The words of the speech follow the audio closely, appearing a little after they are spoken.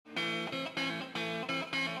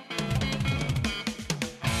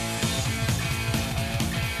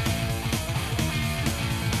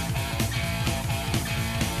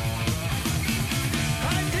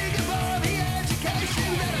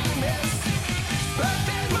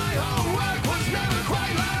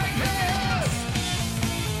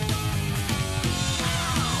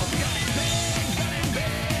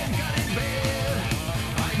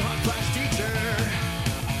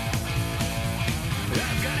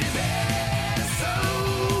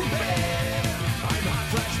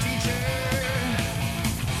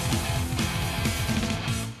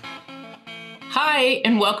Hi,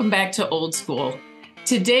 and welcome back to Old School.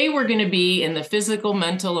 Today, we're going to be in the physical,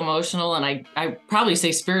 mental, emotional, and I probably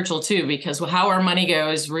say spiritual too, because how our money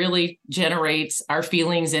goes really generates our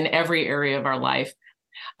feelings in every area of our life.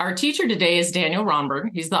 Our teacher today is Daniel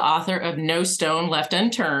Rondberg. He's the author of No Stone Left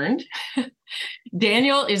Unturned.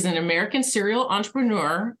 Daniel is an American serial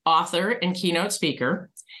entrepreneur, author, and keynote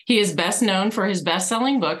speaker. He is best known for his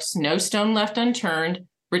best-selling books, No Stone Left Unturned,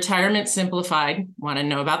 Retirement Simplified, want to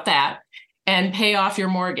know about that, and Pay Off Your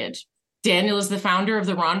Mortgage. Daniel is the founder of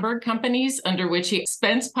the Rondberg companies, under which he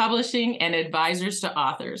expense publishing and advisors to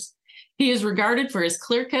authors. He is regarded for his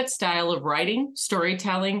clear-cut style of writing,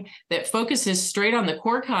 storytelling that focuses straight on the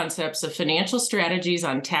core concepts of financial strategies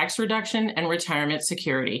on tax reduction and retirement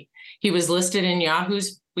security. He was listed in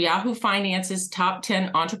Yahoo Finance's top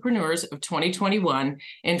 10 entrepreneurs of 2021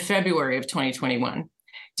 in February of 2021.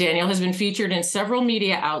 Daniel has been featured in several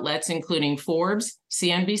media outlets, including Forbes,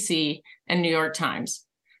 CNBC, and New York Times.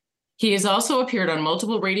 He has also appeared on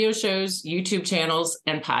multiple radio shows, YouTube channels,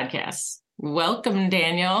 and podcasts. Welcome,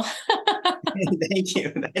 Daniel. Thank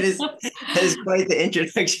you. That is quite the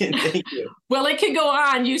introduction. Thank you. Well, it could go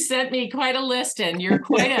on. You sent me quite a list, and you're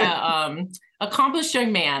quite a accomplished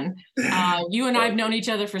young man. You and I have known each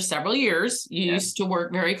other for several years. You used to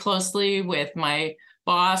work very closely with my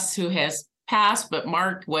boss, who has passed, but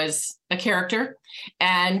Mark was a character,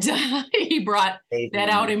 and he brought that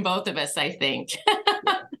out in both of us, I think.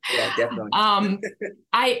 Yeah, definitely.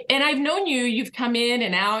 I've known you. You've come in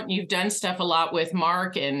and out, and you've done stuff a lot with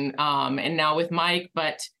Mark and now with Mike.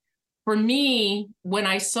 But for me, when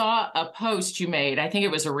I saw a post you made, I think it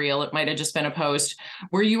was a reel, it might have just been a post,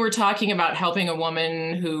 where you were talking about helping a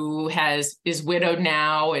woman who is widowed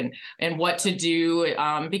now and what to do.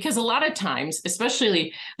 Because a lot of times,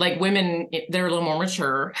 especially like women, they're a little more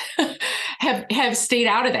mature, have stayed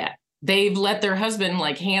out of that. They've let their husband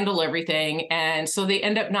like handle everything. And so they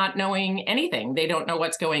end up not knowing anything. They don't know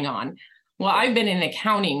what's going on. Well, I've been in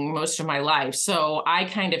accounting most of my life, so I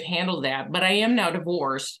kind of handled that, but I am now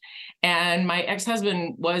divorced. And my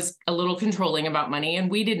ex-husband was a little controlling about money, and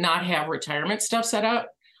we did not have retirement stuff set up.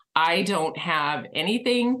 I don't have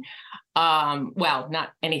anything. Well, not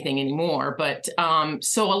anything anymore, but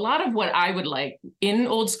so a lot of what I would like in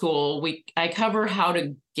Old School, I cover how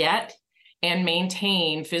to get and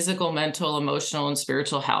maintain physical, mental, emotional, and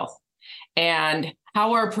spiritual health, and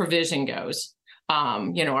how our provision goes.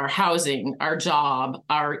 Our housing, our job,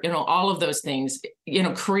 all of those things,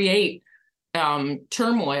 create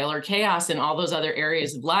turmoil or chaos in all those other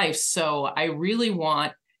areas of life. So I really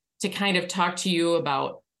want to kind of talk to you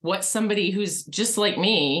about what somebody who's just like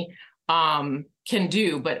me can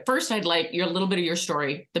do. But first, I'd like a little bit of your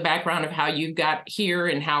story, the background of how you got here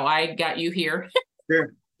and how I got you here.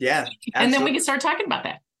 Sure. Yeah. Absolutely. And then we can start talking about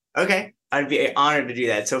that. Okay. I'd be honored to do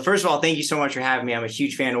that. So first of all, thank you so much for having me. I'm a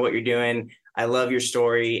huge fan of what you're doing. I love your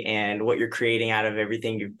story and what you're creating out of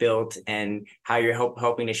everything you've built, and how you're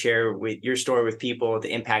helping to share with your story with people to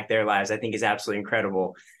impact their lives. I think is absolutely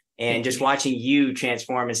incredible. And just watching you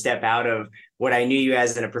transform and step out of what I knew you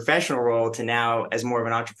as in a professional role to now as more of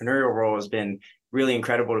an entrepreneurial role has been really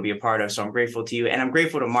incredible to be a part of. So I'm grateful to you. And I'm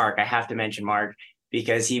grateful to Mark. I have to mention Mark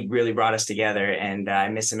because he really brought us together, and I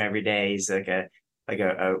miss him every day. He's like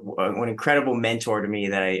an incredible mentor to me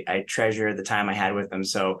that I treasure the time I had with him.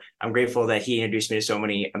 So I'm grateful that he introduced me to so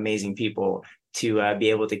many amazing people to be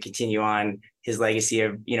able to continue on his legacy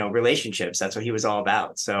of, relationships. That's what he was all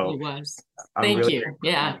about. So he was. Thank you.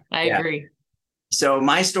 Yeah, I agree. So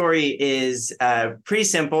my story is pretty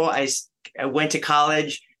simple. I went to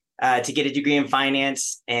college to get a degree in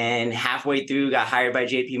finance, and halfway through got hired by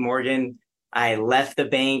JP Morgan. I left the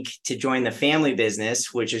bank to join the family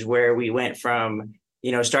business, which is where we went from,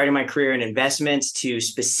 starting my career in investments to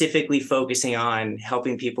specifically focusing on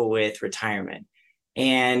helping people with retirement.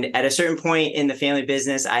 And at a certain point in the family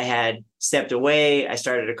business, I had stepped away. I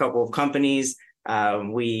started a couple of companies.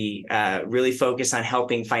 We really focused on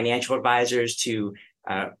helping financial advisors to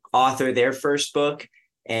author their first book.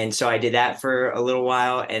 And so I did that for a little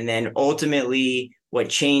while. And then ultimately what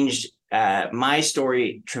changed my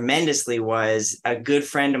story tremendously was a good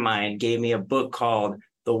friend of mine gave me a book called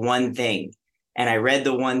The One Thing. And I read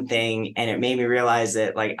The One Thing, and it made me realize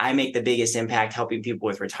that I make the biggest impact helping people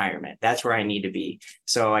with retirement. That's where I need to be.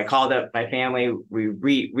 So I called up my family.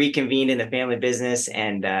 We reconvened in the family business.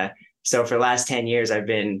 And so for the last 10 years, I've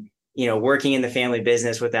been, working in the family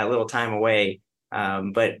business with that little time away.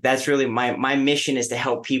 But that's really my mission, is to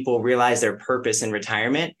help people realize their purpose in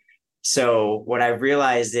retirement. So what I've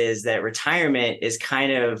realized is that retirement is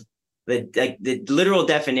kind of the literal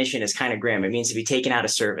definition is kind of grim. It means to be taken out of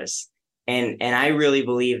service. And I really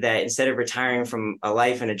believe that instead of retiring from a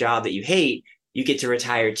life and a job that you hate, you get to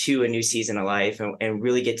retire to a new season of life and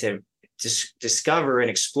really get to discover and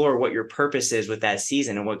explore what your purpose is with that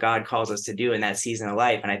season and what God calls us to do in that season of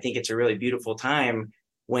life. And I think it's a really beautiful time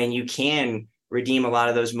when you can redeem a lot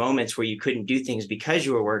of those moments where you couldn't do things because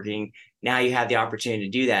you were working. Now you have the opportunity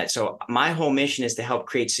to do that. So my whole mission is to help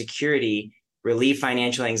create security, relieve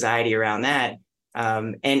financial anxiety around that.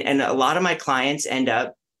 And a lot of my clients end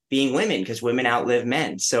up being women because women outlive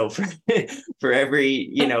men. So for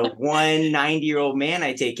every, one 90-year-old man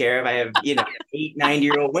I take care of, I have, 8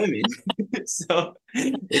 90-year-old women. So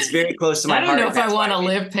it's very close to my heart. I don't know if I want to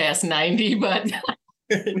live past 90, but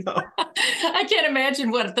no. I can't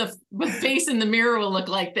imagine what the face in the mirror will look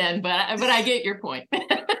like then, but I get your point.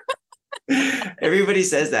 Everybody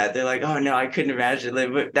says that. They're like, oh no, I couldn't imagine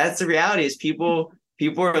living. But that's the reality is people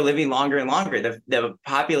are living longer and longer. The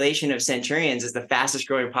population of centurions is the fastest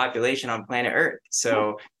growing population on planet Earth.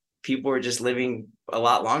 So people are just living a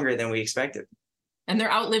lot longer than we expected. And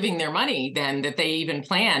they're outliving their money then that they even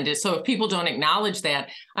planned. So if people don't acknowledge that,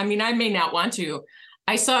 I mean, I may not want to.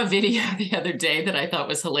 I saw a video the other day that I thought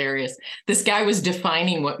was hilarious. This guy was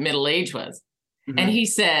defining what middle age was. Mm-hmm. And he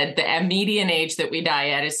said the median age that we die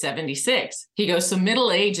at is 76. He goes, so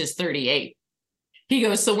middle age is 38. He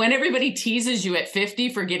goes, so when everybody teases you at 50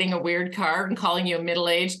 for getting a weird car and calling you a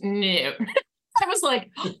middle-aged, no. I was like,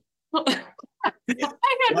 I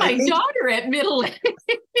had my daughter at middle age.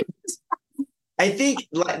 I think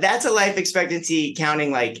that's a life expectancy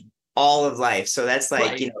counting like all of life. So that's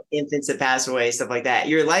like, right. Infants that pass away, stuff like that.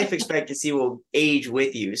 Your life expectancy will age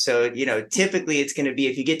with you. So, typically it's going to be,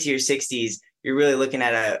 if you get to your 60s, you're really looking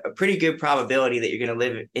at a pretty good probability that you're going to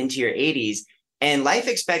live into your 80s. And life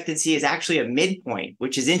expectancy is actually a midpoint,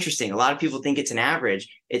 which is interesting. A lot of people think it's an average.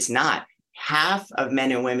 It's not. Half of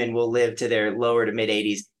men and women will live to their lower to mid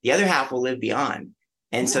 80s. The other half will live beyond.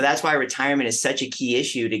 And so that's why retirement is such a key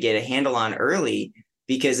issue to get a handle on early,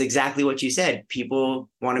 because exactly what you said, people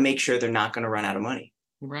want to make sure they're not going to run out of money.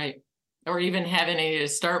 Right. Or even have any to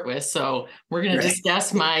start with. So we're going to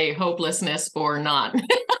discuss my hopelessness or not.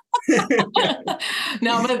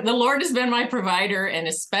 No, but the Lord has been my provider, and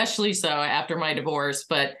especially so after my divorce.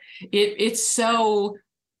 But it's so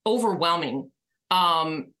overwhelming.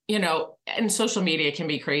 And social media can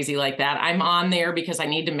be crazy like that. I'm on there because I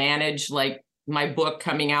need to manage like my book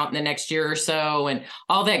coming out in the next year or so and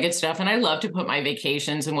all that good stuff. And I love to put my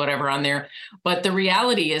vacations and whatever on there. But the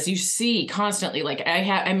reality is you see constantly, like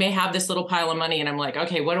I may have this little pile of money and I'm like,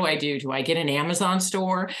 okay, what do I do? Do I get an Amazon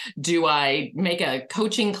store? Do I make a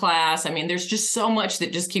coaching class? I mean, there's just so much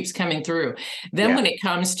that just keeps coming through. Then when it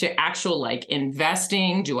comes to actual like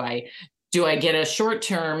investing, do I get a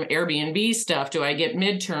short-term Airbnb stuff? Do I get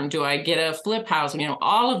midterm? Do I get a flip house?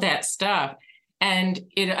 All of that stuff. And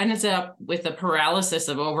it ends up with a paralysis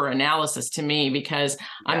of over-analysis to me, because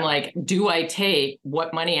I'm like, do I take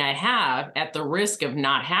what money I have at the risk of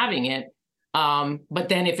not having it? But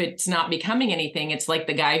then if it's not becoming anything, it's like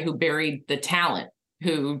the guy who buried the talent,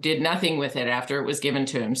 who did nothing with it after it was given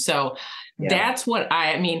to him. So that's what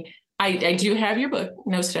I mean. I do have your book,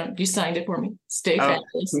 No Stone. You signed it for me. Stay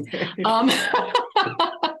fabulous.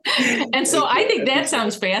 And so I think that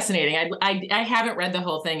sounds fascinating. I haven't read the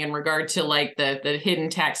whole thing in regard to like the hidden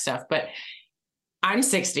tax stuff, but I'm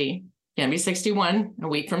 60, gonna be 61 a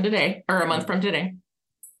week from today, or a month from today.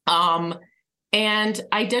 And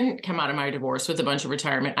I didn't come out of my divorce with a bunch of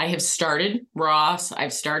retirement. I have started Ross.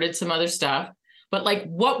 I've started some other stuff, but like,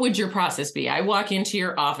 what would your process be? I walk into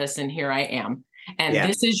your office and here I am. And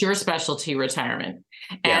this is your specialty, retirement.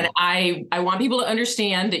 And I want people to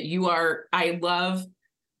understand that I love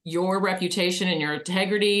your reputation and your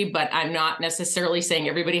integrity, but I'm not necessarily saying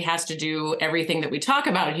everybody has to do everything that we talk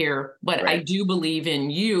about here. But I do believe in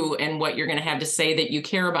you and what you're going to have to say, that you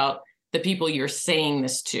care about the people you're saying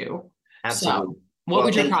this to. Absolutely. So what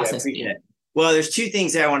would your process be? Well, there's two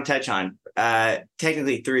things that I want to touch on,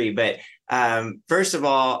 technically three, but first of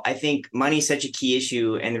all, I think money is such a key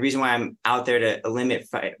issue. And the reason why I'm out there to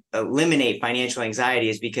eliminate financial anxiety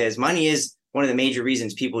is because money is one of the major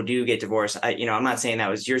reasons people do get divorced. I'm not saying that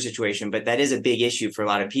was your situation, but that is a big issue for a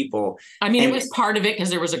lot of people. I mean, it was part of it because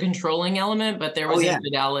there was a controlling element, but there was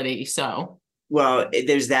infidelity. So. Well,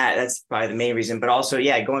 there's that. That's probably the main reason. But also,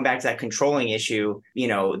 going back to that controlling issue,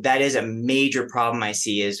 that is a major problem I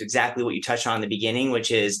see, is exactly what you touched on in the beginning,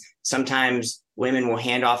 which is sometimes women will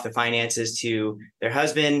hand off the finances to their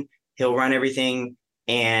husband. He'll run everything.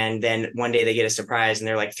 And then one day they get a surprise and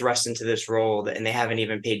they're like thrust into this role and they haven't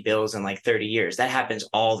even paid bills in like 30 years. That happens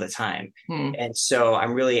all the time. And so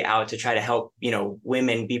I'm really out to try to help,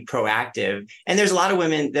 women be proactive. And there's a lot of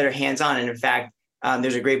women that are hands-on. And in fact,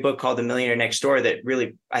 there's a great book called The Millionaire Next Door that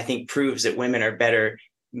really, I think, proves that women are better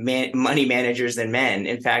money managers than men.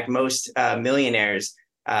 In fact, most millionaires,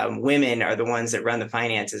 women are the ones that run the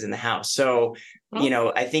finances in the house. So,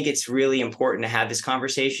 I think it's really important to have this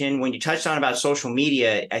conversation. When you touched on about social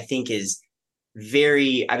media, I think I've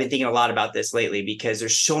been thinking a lot about this lately because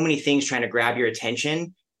there's so many things trying to grab your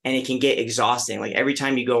attention, and it can get exhausting. Like every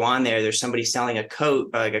time you go on there, there's somebody selling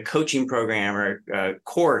like a coaching program or a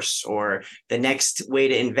course or the next way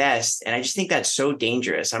to invest. And I just think that's so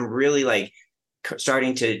dangerous. I'm really like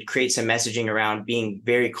starting to create some messaging around being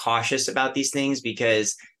very cautious about these things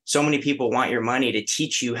because so many people want your money to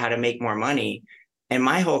teach you how to make more money. And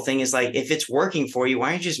my whole thing is like, if it's working for you,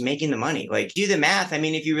 why aren't you just making the money? Like do the math. I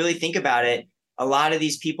mean, if you really think about it, a lot of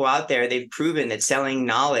these people out there, they've proven that selling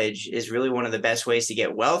knowledge is really one of the best ways to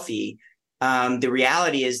get wealthy. The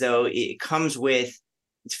reality is, though, it comes with,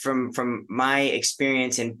 from my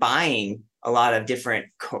experience in buying a lot of different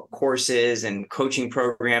courses and coaching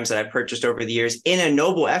programs that I've purchased over the years in a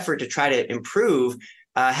noble effort to try to improve,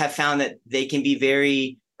 have found that they can be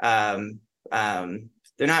very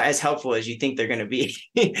they're not as helpful as you think they're going to be.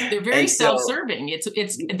 They're very self-serving.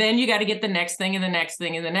 It's then you got to get the next thing and the next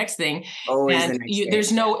thing and the next thing. And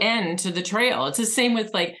there's no end to the trail. It's the same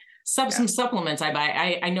with like some supplements I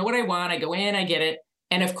buy. I know what I want. I go in, I get it.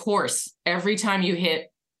 And of course, every time you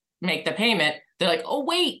make the payment, they're like, oh,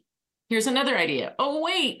 wait, here's another idea. Oh,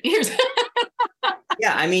 wait, here's.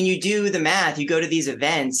 Yeah. I mean, you do the math, you go to these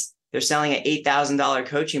events, they're selling an $8,000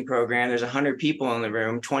 coaching program. There's 100 people in the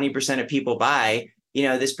room, 20% of people buy.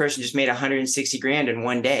 This person just made 160 grand in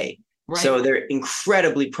one day. Right. So they're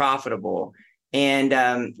incredibly profitable. And,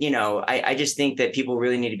 I just think that people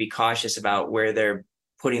really need to be cautious about where they're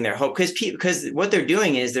putting their hope because what they're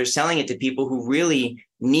doing is they're selling it to people who really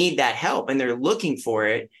need that help and they're looking for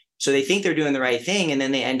it. So they think they're doing the right thing. And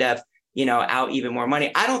then they end up, out even more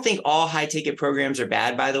money. I don't think all high ticket programs are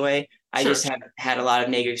bad, by the way. I just have had a lot of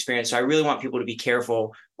negative experience. So I really want people to be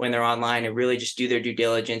careful when they're online and really just do their due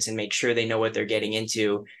diligence and make sure they know what they're getting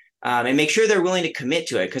into, and make sure they're willing to commit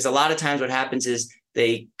to it. Because a lot of times what happens is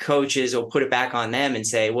the coaches will put it back on them and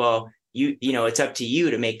say, well, it's up to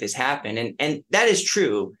you to make this happen. And that is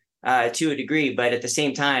true to a degree. But at the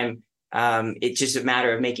same time, it's just a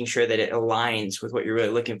matter of making sure that it aligns with what you're really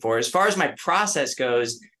looking for. As far as my process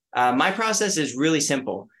goes, my process is really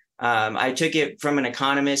simple. I took it from an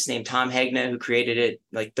economist named Tom Hegna, who created it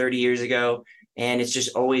like 30 years ago. And it's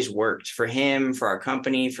just always worked for him, for our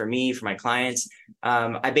company, for me, for my clients.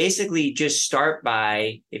 I basically just start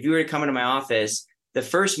by, if you were to come into my office, the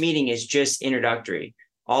first meeting is just introductory.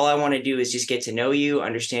 All I want to do is just get to know you,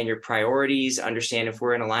 understand your priorities, understand if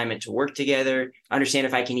we're in alignment to work together, understand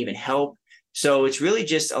if I can even help. So it's really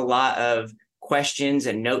just a lot of questions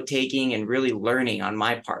and note taking and really learning on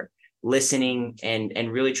my part, listening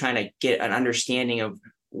and really trying to get an understanding of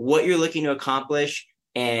what you're looking to accomplish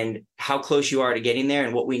and how close you are to getting there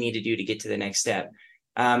and what we need to do to get to the next step.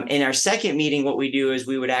 In our second meeting, what we do is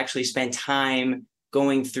we would actually spend time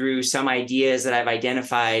going through some ideas that I've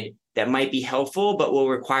identified that might be helpful, but will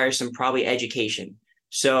require some probably education.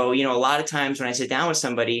 So, a lot of times when I sit down with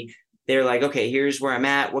somebody, they're like, okay, here's where I'm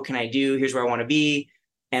at. What can I do? Here's where I want to be.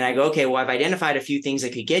 And I go, okay, well, I've identified a few things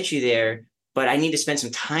that could get you there, but I need to spend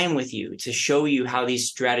some time with you to show you how these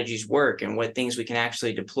strategies work and what things we can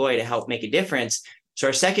actually deploy to help make a difference. So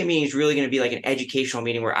our second meeting is really going to be like an educational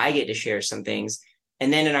meeting where I get to share some things.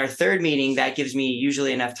 And then in our third meeting, that gives me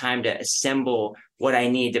usually enough time to assemble what I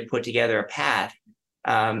need to put together a path.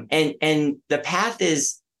 And the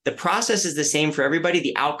process is the same for everybody.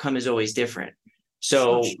 The outcome is always different.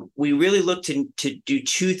 So we really look to do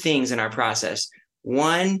two things in our process.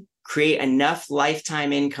 One, create enough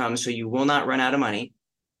lifetime income so you will not run out of money.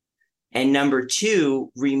 And number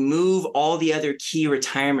two, remove all the other key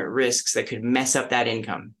retirement risks that could mess up that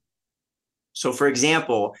income. So for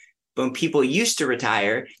example, when people used to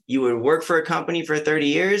retire, you would work for a company for 30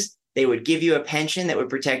 years. They would give you a pension that would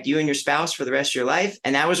protect you and your spouse for the rest of your life.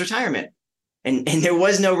 And that was retirement. And there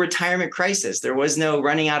was no retirement crisis. There was no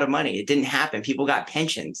running out of money. It didn't happen. People got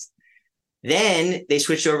pensions. Then they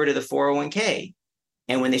switched over to the 401k.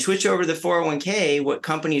 And when they switched over to the 401k, what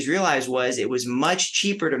companies realized was it was much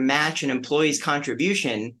cheaper to match an employee's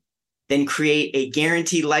contribution than create a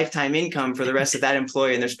guaranteed lifetime income for the rest of that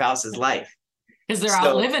employee and their spouse's life. Because they're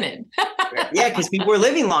outliving it. Yeah, because people were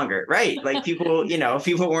living longer, right? Like people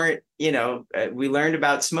weren't, we learned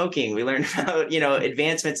about smoking. We learned about,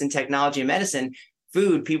 advancements in technology and medicine,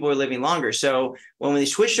 food, people were living longer. So when they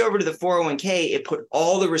switched over to the 401k, it put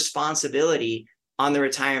all the responsibility on the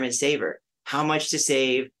retirement saver. How much to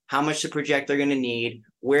save, how much to project they're going to need,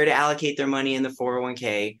 where to allocate their money in the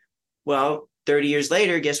 401k. Well, 30 years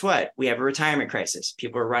later, guess what? We have a retirement crisis.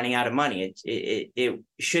 People are running out of money. It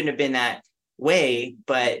shouldn't have been that way,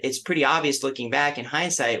 but it's pretty obvious looking back in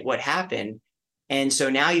hindsight what happened. And so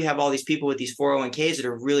now you have all these people with these 401ks that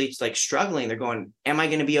are really like struggling. They're going, am I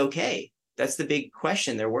going to be okay? That's the big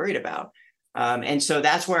question they're worried about. And so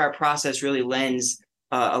that's where our process really lends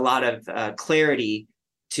a lot of clarity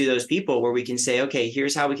to those people, where we can say, okay,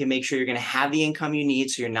 here's how we can make sure you're going to have the income you need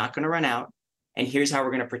so you're not going to run out. And here's how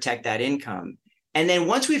we're going to protect that income. And then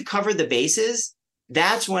once we've covered the bases,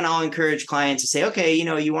 that's when I'll encourage clients to say, okay,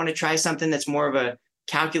 you want to try something that's more of a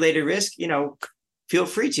calculated risk, feel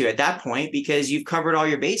free to at that point, because you've covered all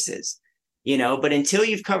your bases, but until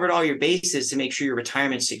you've covered all your bases to make sure your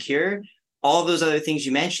retirement's secure, all those other things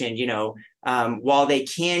you mentioned, while they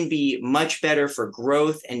can be much better for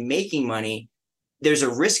growth and making money, there's a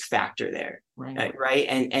risk factor there, right?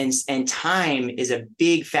 And time is a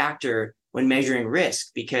big factor when measuring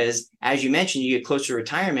risk, because as you mentioned, you get closer to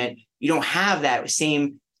retirement, you don't have that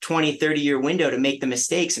same 20, 30-year window to make the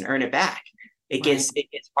mistakes and earn it back. It gets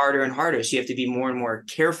harder and harder. So you have to be more and more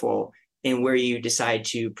careful in where you decide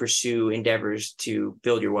to pursue endeavors to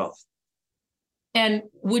build your wealth. And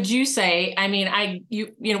would you say, I mean,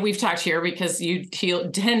 we've talked here because you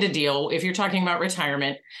tend to deal, if you're talking about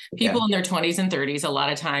retirement, people in their 20s and 30s, a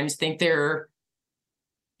lot of times think they're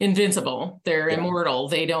invincible. They're immortal.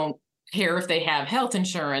 They don't care if they have health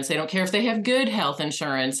insurance. They don't care if they have good health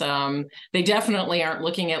insurance. They definitely aren't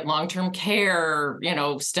looking at long-term care,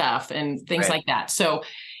 stuff and things like that. So,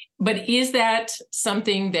 but is that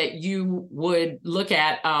something that you would look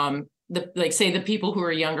at, the people who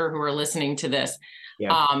are younger, who are listening to this,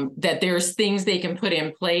 that there's things they can put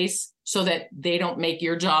in place so that they don't make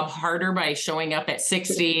your job harder by showing up at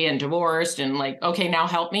 60 and divorced and like, okay, now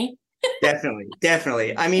help me?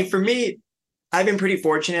 Definitely. I mean, for me, I've been pretty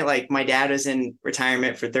fortunate. Like my dad was in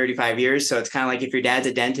retirement for 35 years. So it's kind of like, if your dad's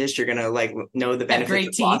a dentist, you're going to like know the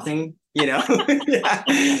benefits of flossing,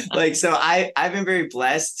 so I've been very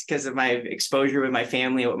blessed because of my exposure with my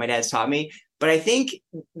family and what my dad's taught me. But I think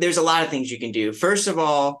there's a lot of things you can do. First of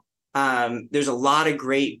all, there's a lot of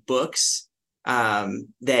great books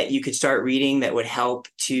that you could start reading that would help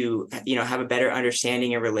to, have a better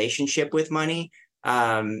understanding and relationship with money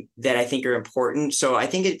that I think are important. So I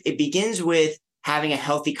think it begins with having a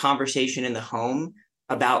healthy conversation in the home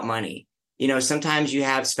about money. Sometimes you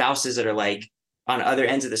have spouses that are like on other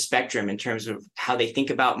ends of the spectrum in terms of how they think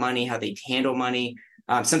about money, how they handle money,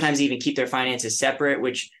 sometimes even keep their finances separate,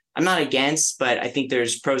 which I'm not against, but I think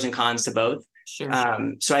there's pros and cons to both. Sure.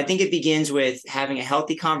 So I think it begins with having a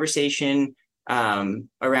healthy conversation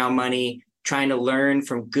around money, trying to learn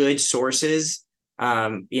from good sources.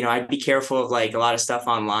 I'd be careful of like a lot of stuff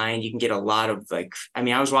online. You can get a lot of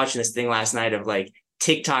I was watching this thing last night of like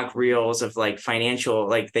TikTok reels of like financial,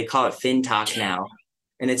 like they call it fin talk now.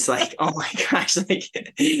 And it's like, oh my gosh, like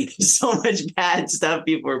so much bad stuff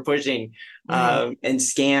people are pushing and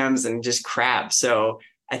scams and just crap. So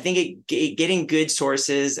I think getting good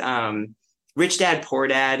sources, Rich Dad, Poor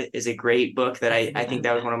Dad is a great book that I think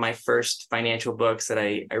that was one of my first financial books that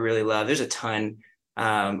I really love. There's a ton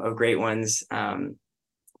of great ones.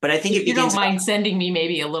 But I think if you don't mind sending me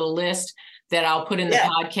maybe a little list that I'll put in the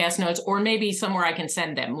podcast notes, or maybe somewhere I can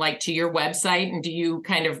send them, like to your website. And do you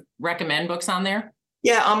kind of recommend books on there?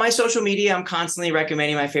 Yeah, on my social media, I'm constantly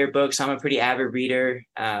recommending my favorite books. I'm a pretty avid reader,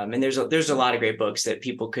 and there's a lot of great books that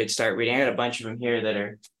people could start reading. I got a bunch of them here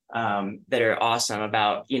that are awesome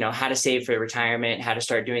about how to save for retirement, how to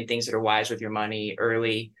start doing things that are wise with your money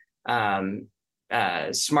early.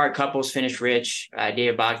 Smart Couples Finish Rich,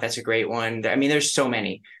 David Bach, that's a great one. I mean, there's so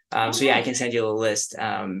many. So yeah, I can send you a little list.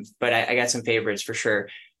 But I got some favorites for sure.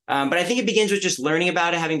 But I think it begins with just learning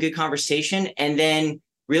about it, having good conversation, and then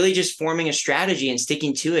really just forming a strategy and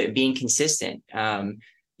sticking to it, being consistent.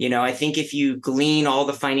 I think if you glean all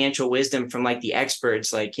the financial wisdom from like the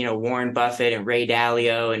experts, like, Warren Buffett and Ray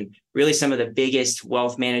Dalio, and really some of the biggest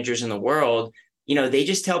wealth managers in the world, they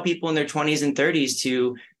just tell people in their 20s and 30s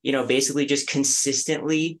to, basically just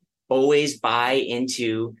consistently always buy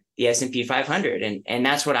into the S&P 500. And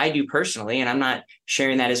that's what I do personally. And I'm not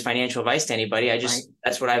sharing that as financial advice to anybody.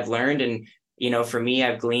 That's what I've learned. And, for me,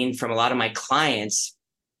 I've gleaned from a lot of my clients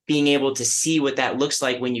being able to see what that looks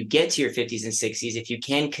like when you get to your 50s and 60s. If you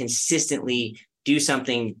can consistently do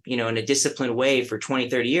something, in a disciplined way for 20,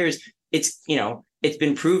 30 years, it's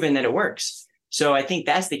been proven that it works. So I think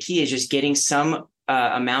that's the key, is just getting some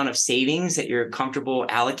amount of savings that you're comfortable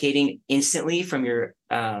allocating instantly from your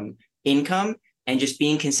income, and just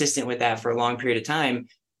being consistent with that for a long period of time.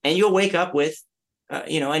 And you'll wake up with,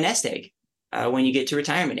 a nest egg when you get to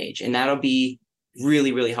retirement age. And that'll be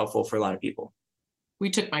really, really helpful for a lot of people. we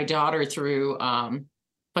took my daughter through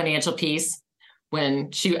Financial Peace when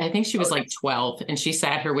I think she was like 12, and she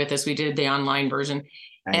sat here with us. We did the online version.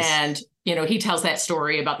 Nice. And, you know, he tells that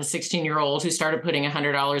story about the 16-year-old who started putting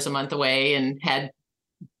 $100 a month away and had,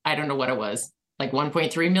 I don't know what it was, like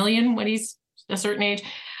 1.3 million when he's a certain age.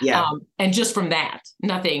 Yeah. And just from that,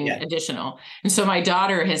 nothing additional. And so my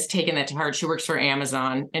daughter has taken that to heart. She works for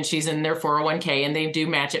Amazon, and she's in their 401k, and they do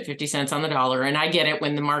match at 50 cents on the dollar. And I get it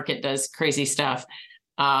when the market does crazy stuff.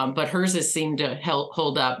 But hers has seemed to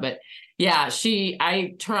hold up. But yeah,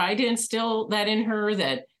 I tried to instill that in her,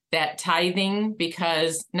 that tithing,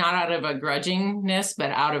 because not out of a grudgingness,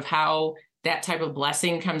 but out of how that type of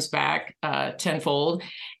blessing comes back tenfold.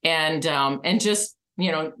 And just,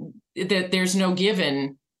 you know, that there's no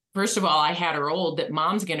given. First of all, I had her old that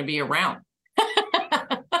mom's going to be around.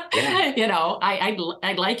 You know,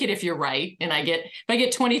 I'd like it if you're right. And if I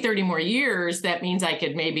get 20, 30 more years, that means I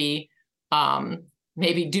could maybe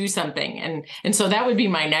do something. And so that would be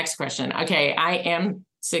my next question. Okay, I am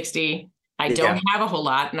 60. I don't have a whole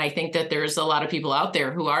lot. And I think that there's a lot of people out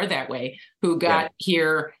there who are that way, who got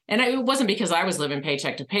here. And it wasn't because I was living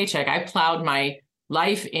paycheck to paycheck. I plowed my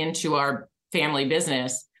life into our family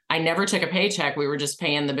business. I never took a paycheck. We were just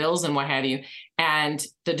paying the bills and what have you. And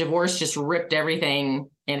the divorce just ripped everything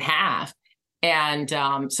in half. And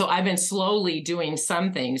so I've been slowly doing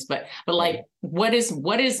some things, but like, what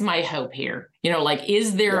is my hope here? You know, like,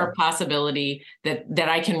 is there a possibility that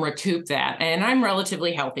I can recoup that? And I'm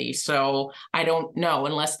relatively healthy, so I don't know,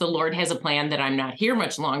 unless the Lord has a plan that I'm not here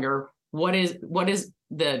much longer. What is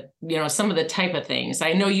the, you know, some of the type of things?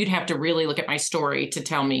 I know you'd have to really look at my story to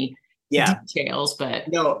tell me details, but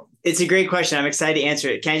no, it's a great question. I'm excited to answer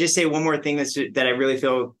it. Can I just say one more thing that I really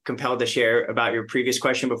feel compelled to share about your previous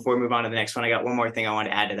question before we move on to the next one? I got one more thing I want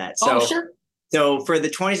to add to that. So, sure. So for the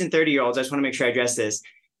 20s and 30-year-olds, I just want to make sure I address this.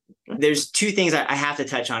 There's two things I have to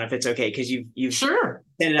touch on, if it's okay, because you've set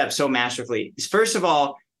it up so masterfully. First of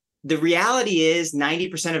all, the reality is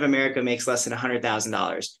 90% of America makes less than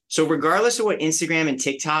 $100,000. So regardless of what Instagram and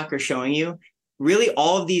TikTok are showing you, really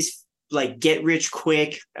all of these like get rich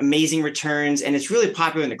quick, amazing returns. And it's really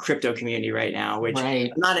popular in the crypto community right now, which I'm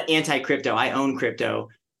not an anti-crypto. I own crypto,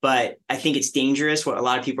 but I think it's dangerous what a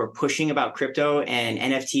lot of people are pushing about crypto and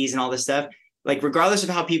NFTs and all this stuff. Like, regardless of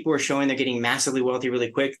how people are showing they're getting massively wealthy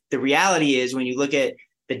really quick, the reality is when you look at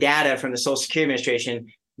the data from the Social Security Administration,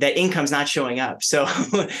 that income's not showing up. So,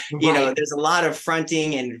 you know, there's a lot of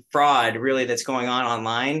fronting and fraud really that's going on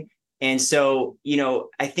online. And so, you know,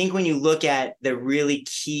 I think when you look at the really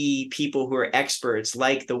key people who are experts,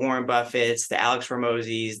 like the Warren Buffetts, the Alex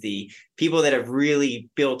Ramosis, the people that have really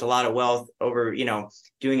built a lot of wealth over, you know,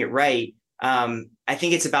 doing it right. I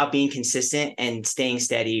think it's about being consistent and staying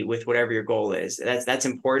steady with whatever your goal is. That's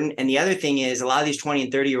important. And the other thing is, a lot of these 20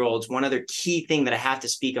 and 30-year-olds, one other key thing that I have to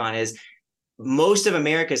speak on is most of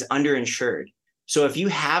America is underinsured. So if you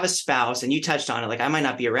have a spouse, and you touched on it, like I might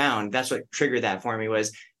not be around, that's what triggered that for me,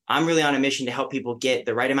 was I'm really on a mission to help people get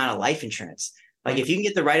the right amount of life insurance. Like if you can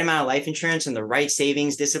get the right amount of life insurance and the right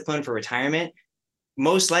savings discipline for retirement,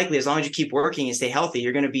 most likely, as long as you keep working and stay healthy,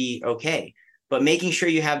 you're going to be okay. But making sure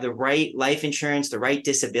you have the right life insurance, the right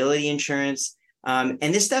disability insurance. And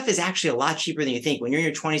this stuff is actually a lot cheaper than you think. When you're in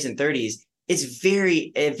your 20s and 30s, it's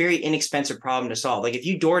a very inexpensive problem to solve. Like if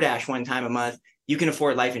you DoorDash one time a month, you can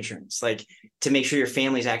afford life insurance, like to make sure your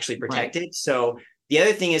family's actually protected. Right. So the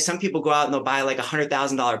other thing is, some people go out and they'll buy like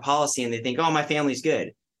 $100,000 policy and they think, oh, my family's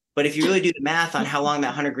good. But if you really do the math on how long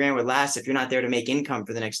that $100,000 would last, if you're not there to make income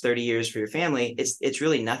for the next 30 years for your family, it's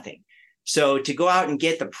really nothing. So to go out and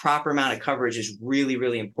get the proper amount of coverage is really,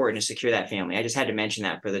 really important to secure that family. I just had to mention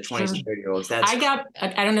that for the 20s and 30-year-olds.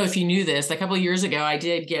 I don't know if you knew this, a couple of years ago, I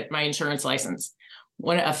did get my insurance license.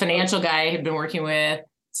 When a financial guy I had been working with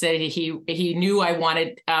said he knew I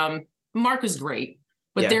wanted, Mark was great,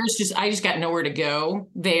 but I just got nowhere to go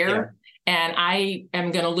there. Yeah. And I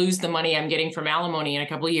am going to lose the money I'm getting from alimony in a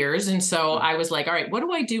couple of years. And so I was like, all right, what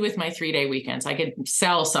do I do with my 3-day weekends? I could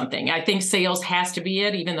sell something. I think sales has to be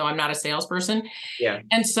it, even though I'm not a salesperson. Yeah.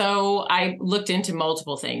 And so I looked into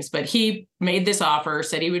multiple things, but he made this offer,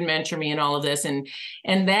 said he would mentor me in all of this. And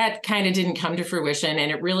that kind of didn't come to fruition.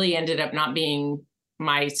 And it really ended up not being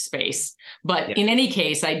my space. But in any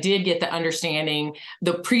case, I did get the understanding.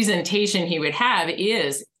 The presentation he would have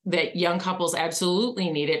is that young couples absolutely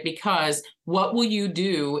need it, because what will you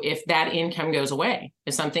do if that income goes away?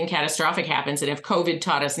 If something catastrophic happens, and if COVID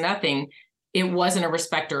taught us nothing, it wasn't a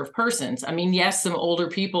respecter of persons. I mean, yes, some older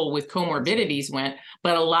people with comorbidities went,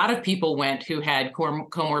 but a lot of people went who had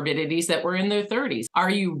comorbidities that were in their 30s. Are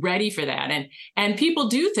you ready for that? And people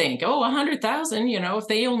do think, oh, 100,000, you know, if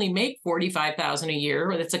they only make 45,000 a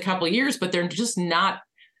year, that's a couple of years, but they're just not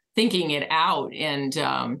thinking it out. And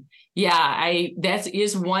that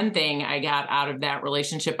is one thing I got out of that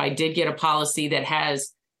relationship. I did get a policy that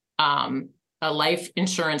has a life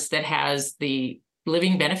insurance that has the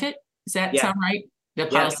living benefit. Does that sound right? The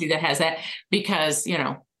policy that has that, because, you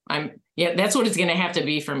know, that's what it's going to have to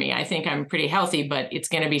be for me. I think I'm pretty healthy, but it's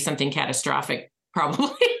going to be something catastrophic probably.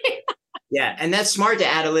 Yeah. And that's smart to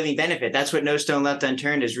add a living benefit. That's what No Stone Left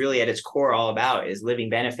Unturned is really at its core all about, is living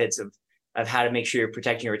benefits of how to make sure you're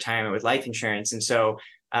protecting your retirement with life insurance. And so,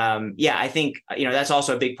 I think, you know, that's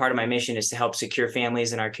also a big part of my mission, is to help secure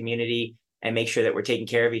families in our community and make sure that we're taking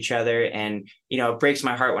care of each other. And, you know, it breaks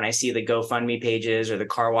my heart when I see the GoFundMe pages or the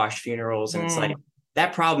car wash funerals. And it's like,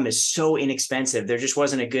 that problem is so inexpensive. There just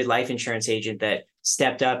wasn't a good life insurance agent that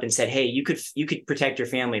stepped up and said, hey, you could protect your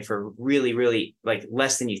family for really, really like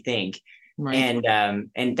less than you think. Right.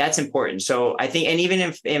 And that's important. So I think, and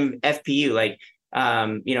even in FPU, like,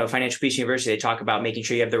 you know, Financial Peace University, they talk about making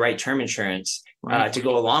sure you have the right term insurance to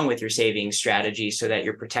go along with your savings strategy, so that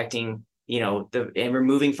you're protecting, you know, and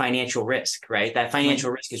removing financial risk, right? That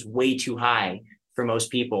financial risk is way too high for most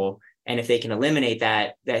people. And if they can eliminate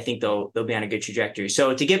that, I think they'll be on a good trajectory.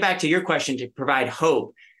 So to get back to your question, to provide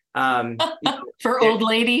hope, for old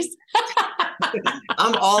ladies,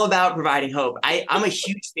 I'm all about providing hope. I'm a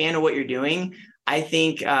huge fan of what you're doing. I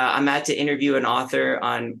think I'm about to interview an author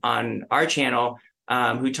on our channel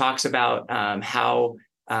who talks about how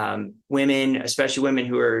women, especially women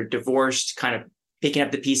who are divorced, kind of picking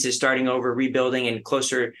up the pieces, starting over, rebuilding, and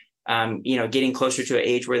closer, you know, getting closer to an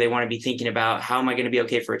age where they want to be thinking about, how am I going to be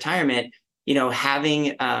okay for retirement? You know,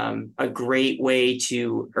 having a great way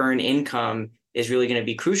to earn income is really going to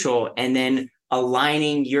be crucial. And then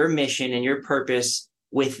aligning your mission and your purpose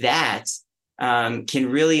with that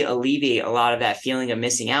can really alleviate a lot of that feeling of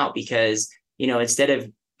missing out, because, you know, instead of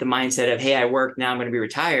the mindset of, hey, I work, now I'm going to be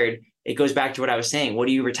retired, it goes back to what I was saying. What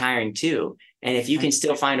are you retiring to? And if you can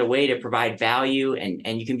still find a way to provide value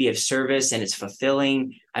and you can be of service and it's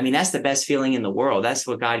fulfilling, I mean, that's the best feeling in the world. That's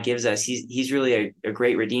what God gives us. He's really a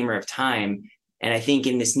great redeemer of time. And I think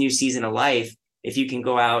in this new season of life, if you can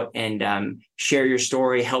go out and share your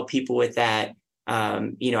story, help people with that,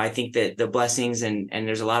 you know, I think that the blessings and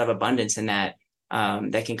there's a lot of abundance in that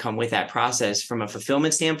that can come with that process, from a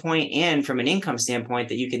fulfillment standpoint and from an income standpoint,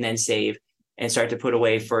 that you can then save and start to put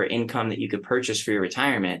away for income that you could purchase for your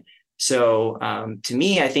retirement. So to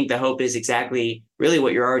me, I think the hope is exactly really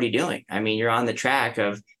what you're already doing. I mean, you're on the track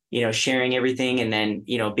of, you know, sharing everything and then,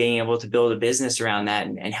 you know, being able to build a business around that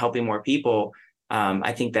and helping more people.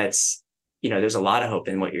 I think that's, you know, there's a lot of hope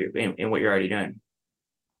in what you're already doing.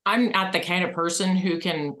 I'm not the kind of person who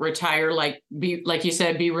can retire, like you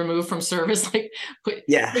said, be removed from service, like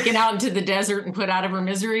taken out into the desert and put out of her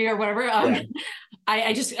misery or whatever.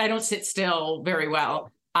 I don't sit still very well.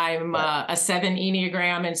 I'm a 7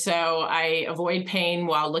 Enneagram. And so I avoid pain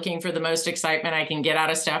while looking for the most excitement I can get out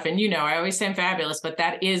of stuff. And, you know, I always say I'm fabulous, but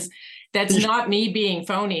that's not me being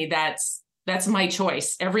phony. That's my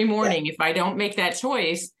choice. Every morning, if I don't make that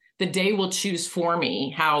choice, the day will choose for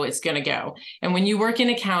me how it's going to go. And when you work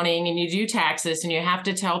in accounting and you do taxes and you have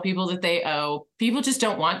to tell people that they owe, people just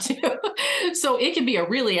don't want to. So it can be a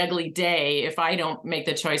really ugly day if I don't make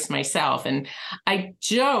the choice myself. And I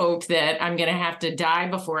joke that I'm going to have to die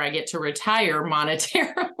before I get to retire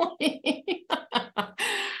monetarily.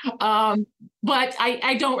 But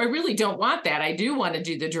I really don't want that. I do want to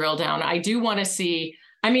do the drill down. I do want to see,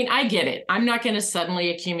 I mean, I get it. I'm not going to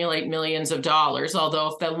suddenly accumulate millions of dollars, although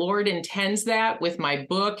if the Lord intends that with my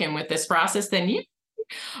book and with this process, then yeah.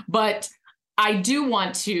 But I do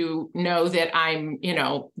want to know that I'm, you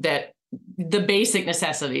know, that the basic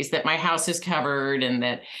necessities, that my house is covered, and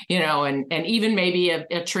that, you know, and even maybe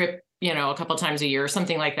a trip, you know, a couple times a year or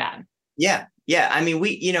something like that. Yeah. Yeah. I mean,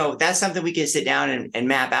 you know, that's something we can sit down and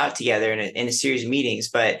map out together in a series of meetings.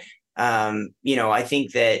 But, you know, I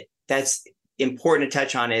think that's important to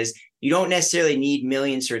touch on, is you don't necessarily need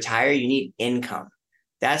millions to retire. You need income.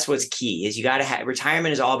 That's what's key, is you got to have,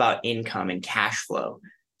 retirement is all about income and cash flow.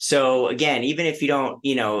 So again, even if you don't,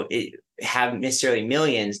 you know, have necessarily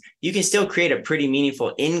millions, you can still create a pretty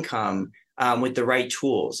meaningful income with the right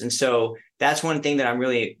tools. And so that's one thing that I'm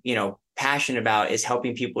really, you know, passionate about, is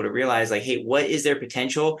helping people to realize, like, hey, what is their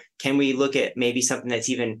potential? Can we look at maybe something that's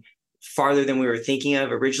even farther than we were thinking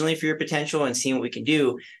of originally for your potential, and seeing what we can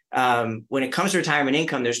do? When it comes to retirement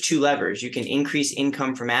income, there's two levers. You can increase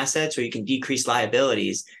income from assets, or you can decrease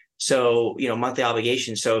liabilities. So, monthly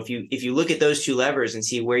obligations. So if you look at those two levers and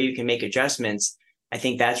see where you can make adjustments, I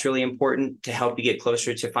think that's really important to help you get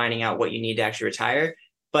closer to finding out what you need to actually retire.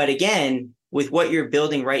 But again, with what you're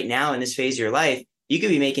building right now in this phase of your life, you could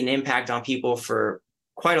be making an impact on people for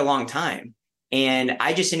quite a long time. And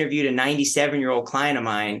I just interviewed a 97-year-old client of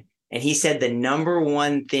mine, and he said the number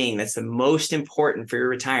one thing that's the most important for your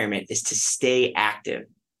retirement is to stay active.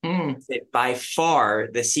 By far,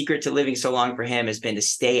 the secret to living so long for him has been to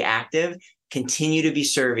stay active, continue to be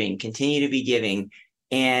serving, continue to be giving.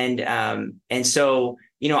 And so,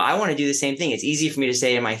 I want to do the same thing. It's easy for me to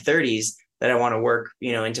say in my 30s that I want to work,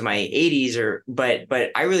 into my 80s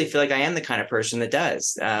but I really feel like I am the kind of person that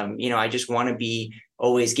does. I just want to be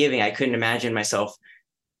always giving. I couldn't imagine myself,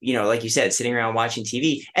 like you said, sitting around watching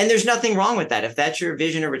TV. And there's nothing wrong with that. If that's your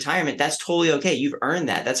vision of retirement, that's totally okay. You've earned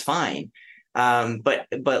that. That's fine. But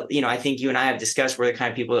I think you and I have discussed we're the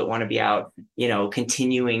kind of people that want to be out,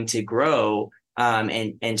 continuing to grow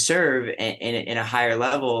and serve in a higher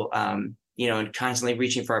level, and constantly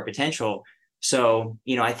reaching for our potential. So,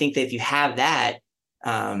 I think that if you have that,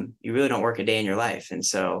 you really don't work a day in your life. And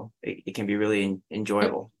so it can be really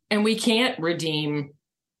enjoyable. And we can't redeem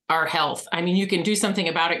our health. I mean, you can do something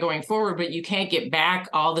about it going forward, but you can't get back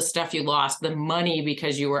all the stuff you lost, the money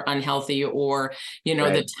because you were unhealthy, or,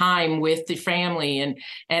 right, the time with the family. And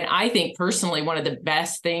I think personally, one of the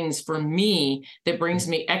best things for me that brings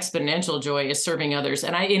me exponential joy is serving others.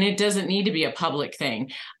 And it doesn't need to be a public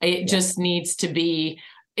thing. It just needs to be,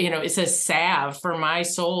 it's a salve for my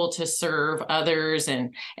soul to serve others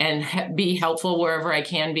and be helpful wherever I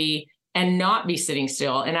can be, and not be sitting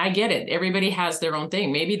still. And I get it. Everybody has their own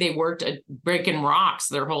thing. Maybe they worked at breaking rocks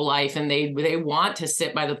their whole life and they want to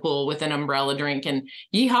sit by the pool with an umbrella drink and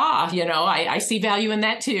yeehaw, I see value in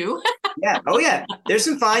that too. Yeah. Oh yeah. There's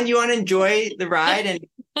some fun. You want to enjoy the ride and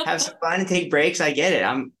have some fun and take breaks. I get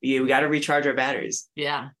it. We got to recharge our batteries.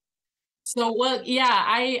 Yeah. So, well, yeah,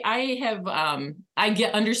 I have,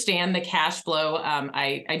 understand the cash flow.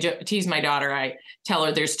 I tease my daughter. I tell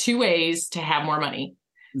her there's two ways to have more money.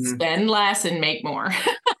 Spend less and make more.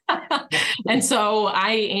 And so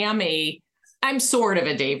I'm sort of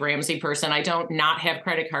a Dave Ramsey person. I don't not have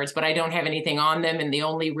credit cards, but I don't have anything on them. And the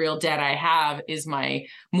only real debt I have is my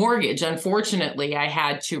mortgage. Unfortunately, I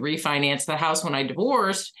had to refinance the house when I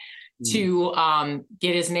divorced to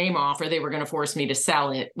get his name off, or they were going to force me to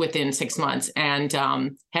sell it within 6 months, and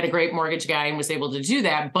had a great mortgage guy and was able to do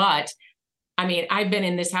that. But I mean, I've been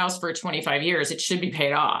in this house for 25 years. It should be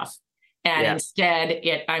paid off. And instead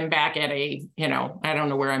I'm back at I don't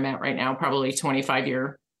know where I'm at right now, probably 25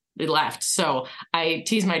 year left. So I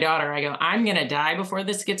tease my daughter. I go, I'm going to die before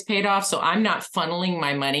this gets paid off. So I'm not funneling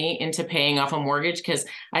my money into paying off a mortgage, because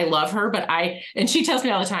I love her. And she tells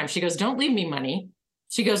me all the time, she goes, don't leave me money.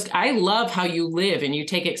 She goes, I love how you live and you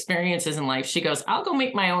take experiences in life. She goes, I'll go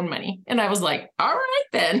make my own money. And I was like, all right,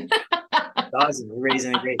 then. That's awesome. You're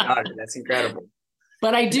raising a great daughter. That's incredible.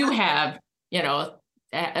 But I do have,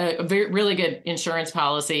 a really good insurance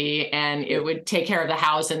policy, and it would take care of the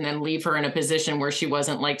house and then leave her in a position where she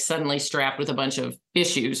wasn't like suddenly strapped with a bunch of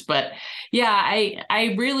issues. But yeah,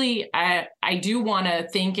 I do want to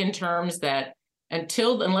think in terms that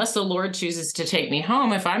unless the Lord chooses to take me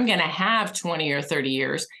home, if I'm going to have 20 or 30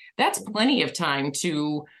 years, that's plenty of time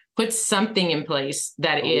to put something in place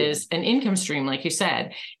that is an income stream, like you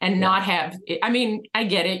said, and not have, I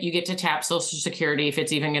get it. You get to tap Social Security if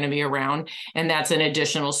it's even going to be around, and that's an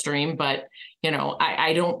additional stream. But,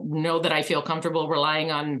 I don't know that I feel comfortable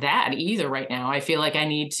relying on that either right now. I feel like I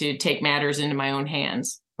need to take matters into my own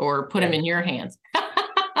hands, or put them in your hands.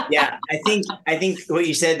 Yeah, I think what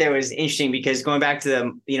you said there was interesting, because going back to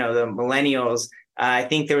the millennials, I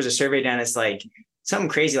think there was a survey done. It's like something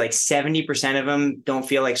crazy, like 70% of them don't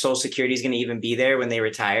feel like Social Security is going to even be there when they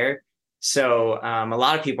retire. So a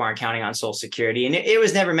lot of people aren't counting on Social Security, and it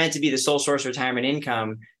was never meant to be the sole source of retirement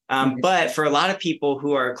income. But for a lot of people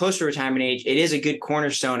who are close to retirement age, it is a good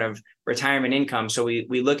cornerstone of retirement income. So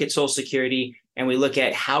we look at Social Security, and we look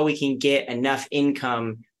at how we can get enough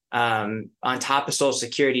income on top of Social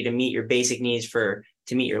Security to meet your basic needs to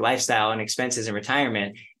meet your lifestyle and expenses in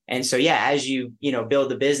retirement. And so, as you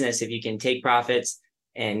build the business, if you can take profits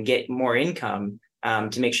and get more income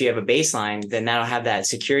to make sure you have a baseline, then that'll have that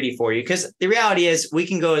security for you. Because the reality is we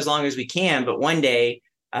can go as long as we can, but one day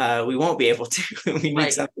we won't be able to. We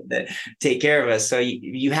need something to take care of us. So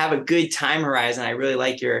you have a good time horizon. I really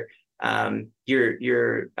like your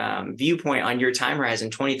viewpoint on your time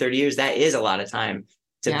horizon, 20, 30 years. That is a lot of time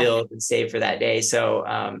to build and save for that day. So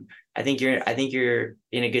I think you're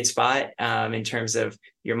in a good spot in terms of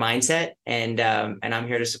your mindset, and I'm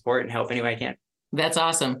here to support and help any way I can. That's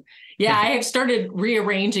awesome. Yeah, I have started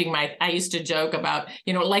rearranging I used to joke about,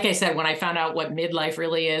 like I said, when I found out what midlife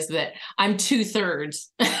really is, that I'm 2/3.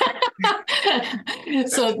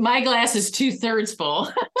 So my glass is 2/3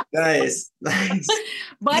 full. Nice. Nice.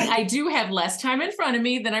 But I do have less time in front of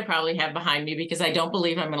me than I probably have behind me, because I don't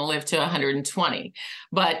believe I'm going to live to 120.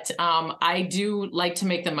 But I do like to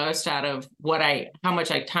make the most out of how much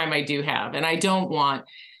time I do have. And I don't want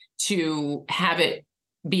to have it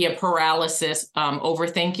be a paralysis,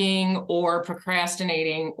 overthinking or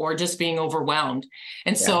procrastinating or just being overwhelmed.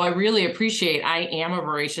 And so I really I am a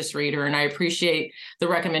voracious reader, and I appreciate the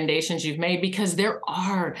recommendations you've made, because there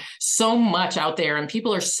are so much out there and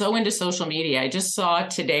people are so into social media. I just saw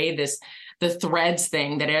today the Threads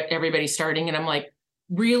thing that everybody's starting. And I'm like,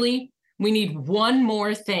 really? We need one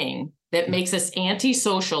more thing that makes us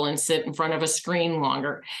antisocial and sit in front of a screen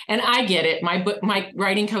longer. And I get it. My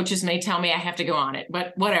writing coaches may tell me I have to go on it,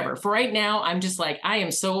 but whatever. For right now, I'm just like, I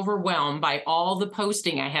am so overwhelmed by all the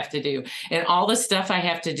posting I have to do and all the stuff I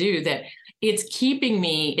have to do, that it's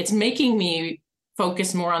making me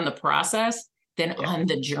focus more on the process than on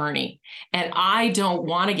the journey. And I don't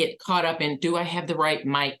want to get caught up in, do I have the right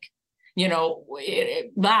mic?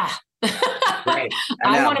 Right.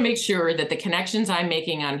 I want to make sure that the connections I'm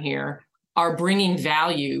making on here are bringing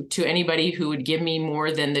value to anybody who would give me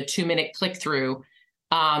more than the 2-minute click through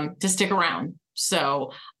to stick around.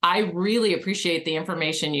 So I really appreciate the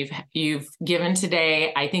information you've given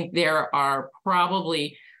today. I think there are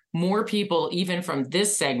probably more people, even from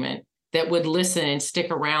this segment, that would listen and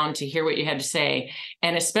stick around to hear what you had to say.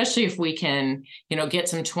 And especially if we can, get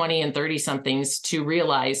some 20 and 30 somethings to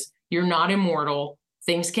realize you're not immortal.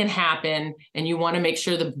 Things can happen, and you want to make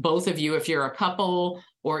sure that both of you, if you're a couple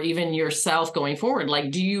or even yourself going forward,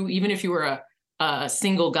 like, even if you were a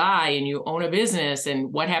single guy and you own a business,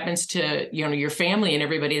 and what happens to, your family and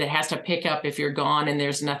everybody that has to pick up if you're gone and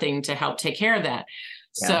there's nothing to help take care of that.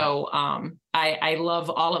 Yeah. So I love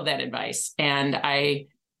all of that advice. And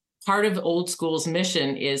part of Old School's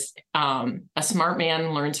mission is a smart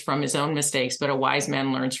man learns from his own mistakes, but a wise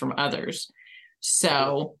man learns from others.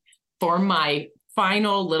 So for my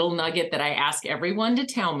final little nugget that I ask everyone to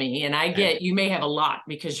tell me, and you may have a lot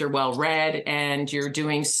because you're well read and you're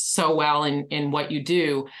doing so well in what you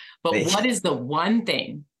do, but what is the one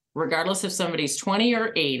thing, regardless if somebody's 20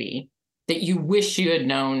 or 80, that you wish you had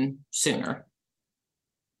known sooner?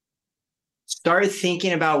 Start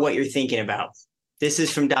thinking about what you're thinking about. This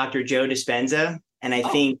is from Dr. Joe Dispenza. And I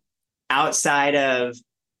think outside of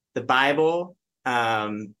the Bible,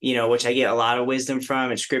 which I get a lot of wisdom from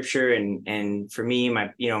in scripture, and for me,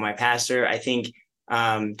 my pastor, I think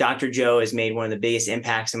Dr. Joe has made one of the biggest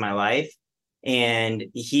impacts in my life. And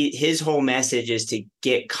his whole message is to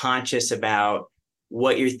get conscious about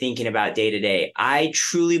what you're thinking about day to day. I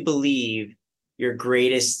truly believe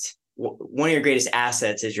one of your greatest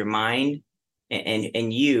assets is your mind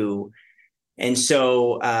and you. And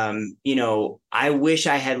so, I wish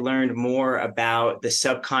I had learned more about the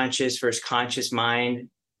subconscious versus conscious mind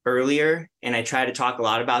earlier. And I try to talk a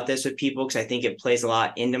lot about this with people because I think it plays a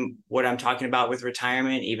lot into what I'm talking about with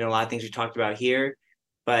retirement, even a lot of things we talked about here.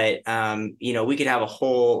 But, we could have a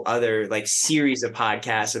whole other series of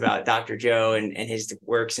podcasts about Dr. Joe and his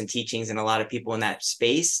works and teachings and a lot of people in that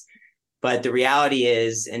space. But the reality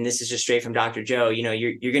is, and this is just straight from Dr. Joe,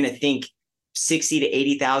 you're going to think 60 to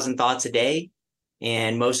 80,000 thoughts a day.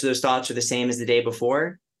 And most of those thoughts are the same as the day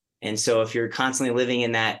before. And so if you're constantly living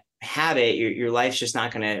in that habit, your life's just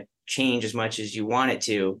not going to change as much as you want it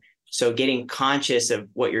to. So getting conscious of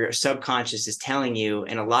what your subconscious is telling you.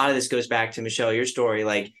 And a lot of this goes back to, Michelle, your story,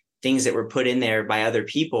 things that were put in there by other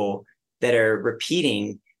people that are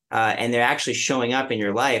repeating and they're actually showing up in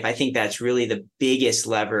your life. I think that's really the biggest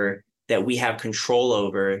lever that we have control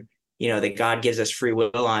over, that God gives us free will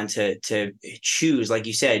on to choose, like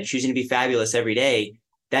you said, choosing to be fabulous every day.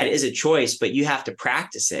 That is a choice, but you have to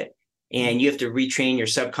practice it. And you have to retrain your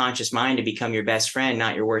subconscious mind to become your best friend,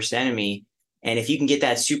 not your worst enemy. And if you can get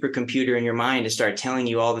that supercomputer in your mind to start telling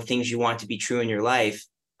you all the things you want to be true in your life,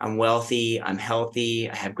 I'm wealthy, I'm healthy,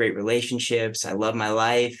 I have great relationships, I love my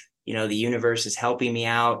life, the universe is helping me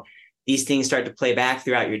out. These things start to play back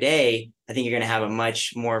throughout your day. I think you're going to have a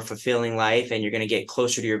much more fulfilling life and you're going to get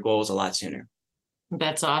closer to your goals a lot sooner.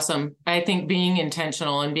 That's awesome. I think being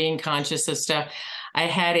intentional and being conscious of stuff. I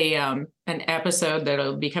had an episode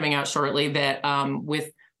that'll be coming out shortly that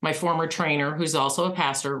with my former trainer, who's also a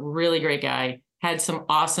pastor, really great guy, had some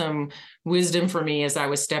awesome wisdom for me as I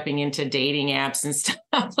was stepping into dating apps and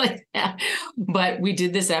stuff like that. But we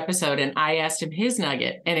did this episode and I asked him his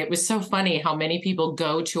nugget. And it was so funny how many people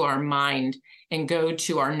go to our mind and go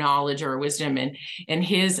to our knowledge or wisdom. And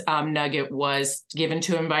his nugget was given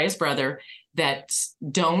to him by his brother, that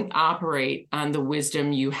don't operate on the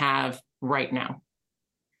wisdom you have right now.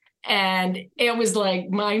 And it was like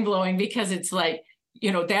mind blowing, because it's like,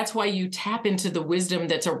 that's why you tap into the wisdom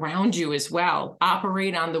that's around you as well.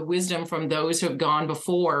 Operate on the wisdom from those who have gone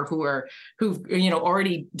before, who've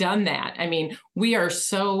already done that. I mean, we are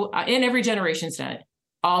so, and every generation's done it.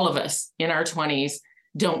 All of us in our 20s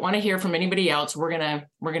don't want to hear from anybody else. We're gonna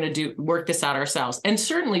work this out ourselves. And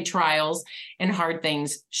certainly trials and hard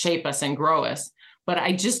things shape us and grow us. But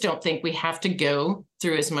I just don't think we have to go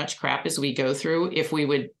through as much crap as we go through if we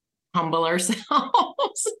would humble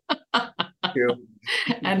ourselves. True.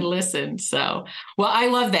 And listen. So, well, I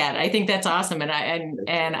love that. I think that's awesome. And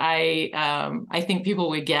I think people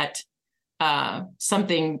would get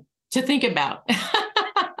something to think about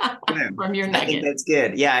from your nugget. I think that's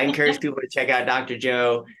good. Yeah. I encourage people to check out Dr.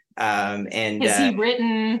 Joe. And has he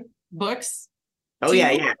written books? Oh,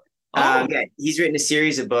 yeah. Yeah. Yeah, he's written a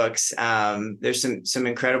series of books. There's some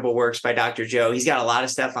incredible works by Dr. Joe. He's got a lot of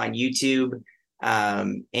stuff on YouTube.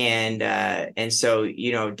 And so,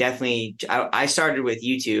 definitely I started with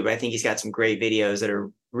YouTube. I think he's got some great videos that are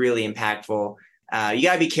really impactful. You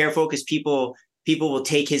gotta be careful, because people will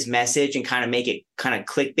take his message and kind of make it kind of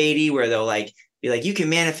clickbaity, where they'll be like, you can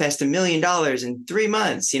manifest $1 million in 3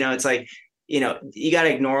 months. It's like, you got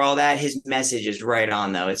to ignore all that. His message is right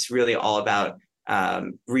on, though. It's really all about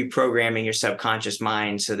reprogramming your subconscious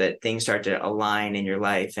mind so that things start to align in your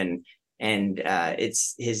life. And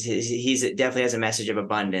he's definitely has a message of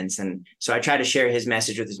abundance. And so I try to share his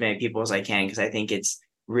message with as many people as I can, because I think it's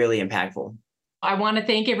really impactful. I want to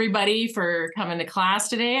thank everybody for coming to class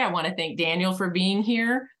today. I want to thank Daniel for being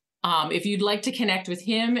here. If you'd like to connect with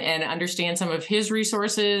him and understand some of his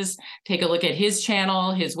resources, take a look at his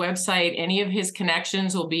channel, his website. Any of his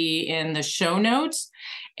connections will be in the show notes.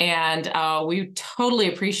 And we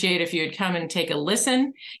totally appreciate if you'd come and take a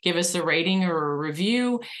listen, give us a rating or a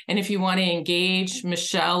review. And if you want to engage,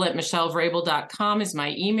 Michelle at michellevrabel.com is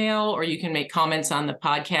my email, or you can make comments on the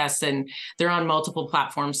podcast. And they're on multiple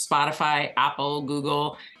platforms: Spotify, Apple,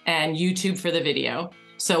 Google, and YouTube for the video.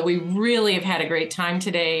 So we really have had a great time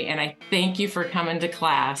today. And I thank you for coming to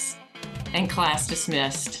class, and class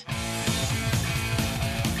dismissed.